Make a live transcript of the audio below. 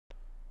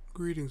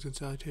Greetings and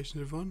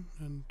salutations, everyone,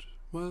 and,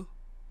 well,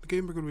 the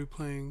game we're going to be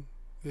playing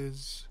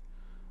is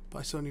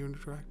by Sony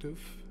Interactive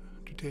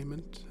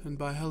Entertainment and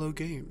by Hello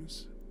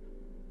Games,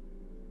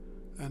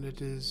 and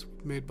it is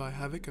made by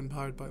Havoc and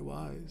powered by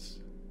Wise.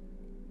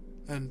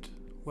 And,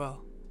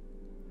 well,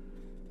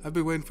 I've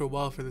been waiting for a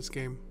while for this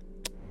game,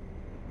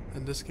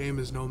 and this game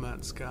is No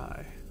Man's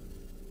Sky.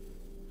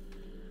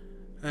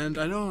 And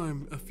I know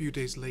I'm a few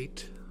days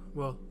late,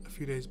 well, a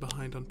few days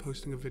behind on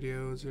posting of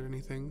videos or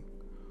anything,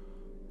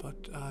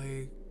 but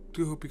I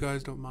do hope you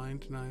guys don't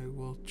mind, and I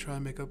will try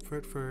and make up for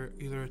it for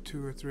either a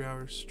 2 or 3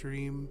 hour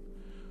stream,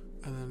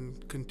 and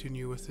then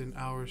continue with an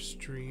hour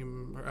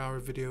stream or hour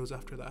videos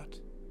after that.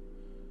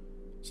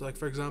 So, like,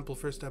 for example,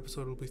 first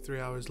episode will be 3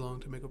 hours long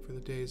to make up for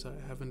the days I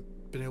haven't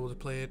been able to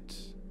play it,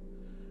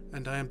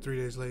 and I am 3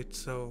 days late,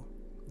 so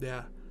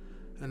yeah.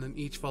 And then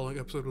each following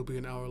episode will be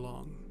an hour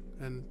long,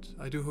 and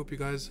I do hope you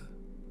guys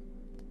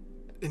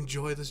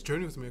enjoy this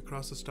journey with me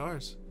across the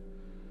stars.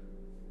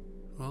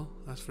 Well,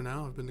 as for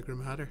now, I've been the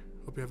Grim Hatter.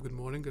 Hope you have a good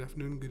morning, good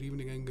afternoon, good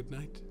evening, and good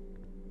night.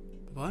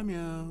 Bye-bye,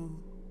 meow.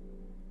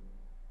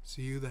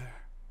 See you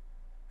there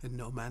in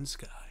No Man's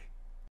Sky.